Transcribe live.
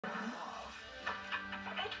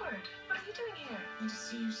Edward, what are you doing here? I need to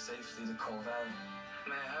see you safely to Cole Valley.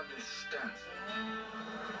 May I have this stent?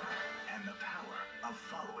 And the power of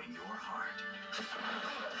following your heart.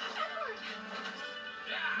 Edward!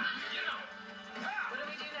 Yeah, you know. What do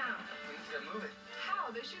we do now? We need to get moving. How?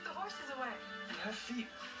 They shoot the horses away. You have feet,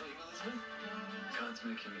 don't you, Elizabeth? God's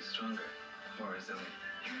making you stronger, more resilient.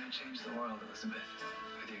 You're gonna change the world, Elizabeth,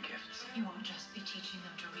 with your gifts. You won't just be teaching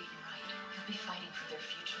them to read and write. You'll be fighting for their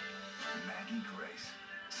future. Maggie Grace,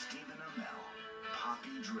 Stephen Amell,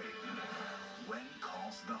 Poppy Drayton, When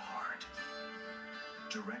Calls the Heart.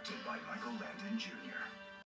 Directed by Michael Landon Jr.